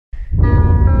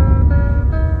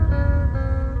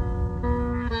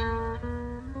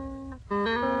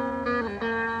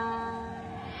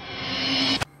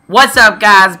What's up,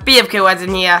 guys? BFK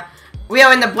wasn't here. We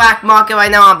are in the black market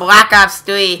right now on Black Ops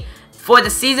 3. For the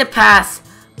season pass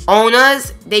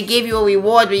owners, they gave you a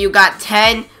reward where you got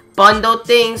 10 bundle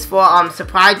things for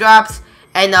supply drops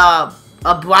and a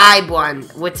bribe one,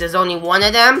 which is only one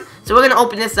of them. So we're gonna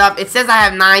open this up. It says I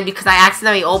have 9 because I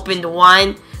accidentally opened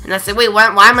one, and I said, wait, why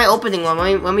am I opening one?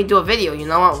 Let me do a video. You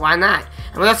know what? Why not?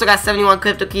 And we also got 71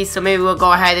 crypto keys, so maybe we'll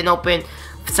go ahead and open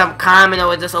some common, or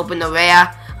we'll just open the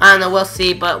rare. I don't know, we'll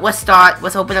see, but let's start.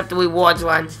 Let's open up the rewards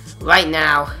one right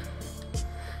now.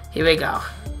 Here we go.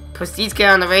 Prestige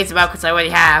care on the Razorback, because I already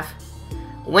have.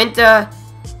 Winter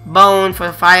Bone for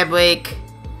the Fire Break,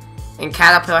 and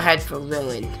Caterpillar Head for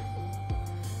Ruin.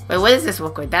 Wait, what does this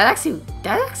look like? That actually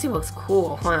looks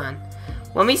cool. Hold on.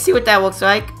 Let me see what that looks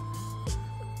like.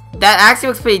 That actually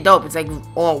looks pretty dope. It's like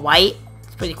all white.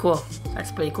 It's pretty cool.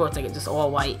 That's pretty cool. It's like just all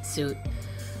white suit.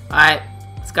 Alright,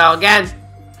 let's go again.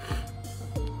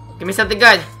 Give me something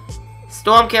good.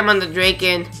 Storm Cam on the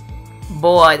Draken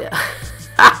board.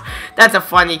 That's a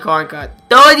funny coin card.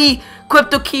 30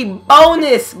 crypto key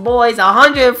bonus, boys.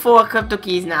 104 crypto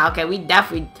keys now. Okay, we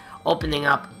definitely opening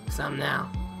up some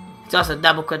now. It's also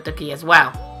double crypto key as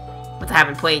well, which I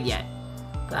haven't played yet,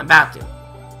 but I'm about to.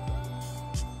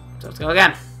 So let's go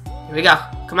again. Here we go.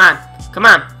 Come on. Come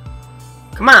on.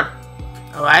 Come on.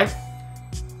 Alright.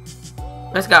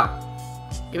 Let's go.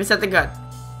 Give me something good.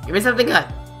 Give me something good.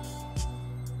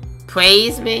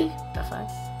 Praise me? The fuck?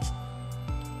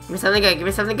 Give me something good. Give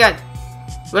me something good.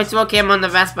 Ritual came on the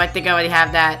vest, but I think I already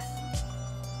have that.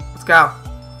 Let's go.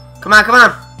 Come on, come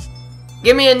on.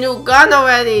 Give me a new gun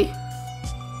already.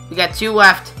 We got 2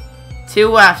 left. 2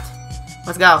 left.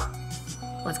 Let's go.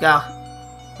 Let's go.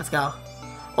 Let's go.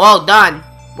 Oh, done.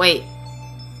 Wait.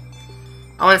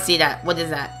 I want to see that. What is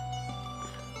that?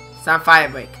 It's on Fire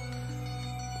Break.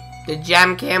 The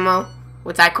gem camo,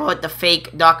 which I call it the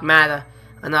fake dark matter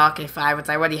on the RK5, which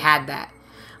I already had that.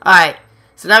 Alright,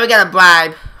 so now we got a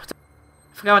bribe.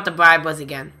 I forgot what the bribe was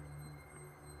again.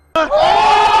 Oh!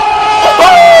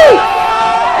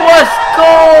 Let's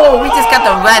go! We just got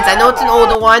the rents. I know it's an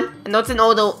older one. I know it's an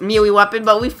older melee weapon,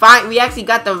 but we actually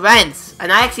got the rents.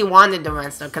 And I actually wanted the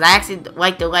rents though, because I actually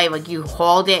like the way like you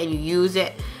hold it and you use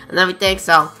it and everything.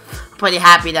 So I'm pretty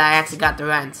happy that I actually got the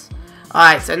rents.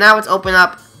 Alright, so now let's open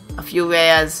up a few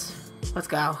rares. Let's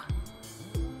go.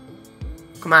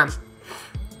 Come on.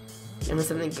 Give me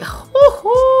something good.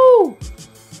 Woohoo!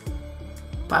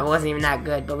 Probably wasn't even that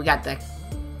good, but we got the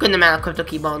good amount of crypto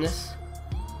key bonus.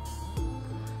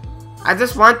 I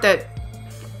just want that.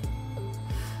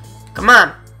 Come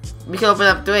on. We can open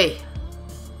up 3.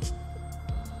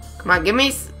 Come on, give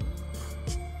me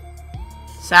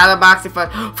saddle boxing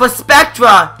for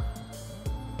Spectra.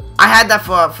 I had that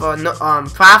for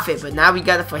Profit, but now we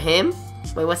got it for him.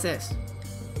 Wait, what's this?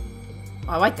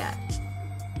 Oh, I like that.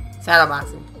 Saddle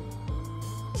boxing.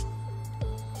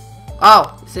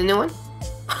 Oh, it's a new one?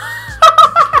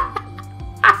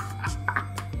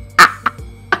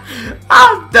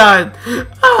 I'm done.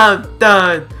 I'm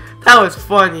done. That was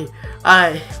funny.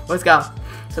 Alright, let's go.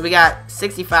 So we got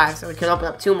 65, so we can open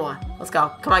up 2 more. Let's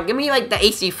go. Come on, give me like the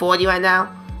AC-40 right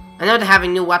now. I know they're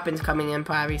having new weapons coming in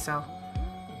probably, so.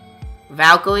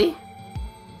 Valkyrie?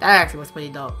 That actually was pretty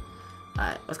dope.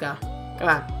 Alright, let's go. Come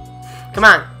on. Come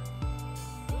on.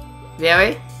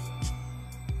 Really?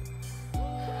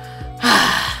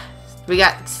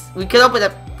 We could open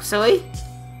up silly?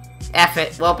 F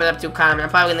it. We'll open up 2 common. I'm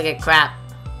probably gonna get crap.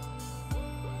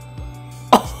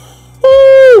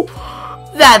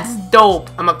 Oh! That's dope.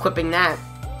 I'm equipping that.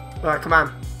 Alright, come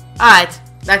on. Alright,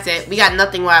 that's it. We got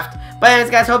nothing left. But anyways,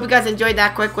 guys, hope you guys enjoyed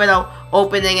that quick little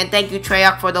opening. And thank you,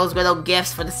 Treyarch, for those little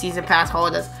gifts for the season pass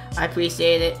holders. I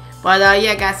appreciate it. But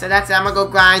yeah, guys, so that's it. I'm gonna go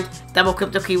grind double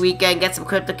crypto key weekend, get some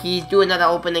crypto keys, do another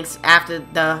openings after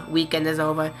the weekend is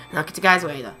over. And I'll catch you guys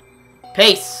later.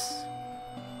 Peace.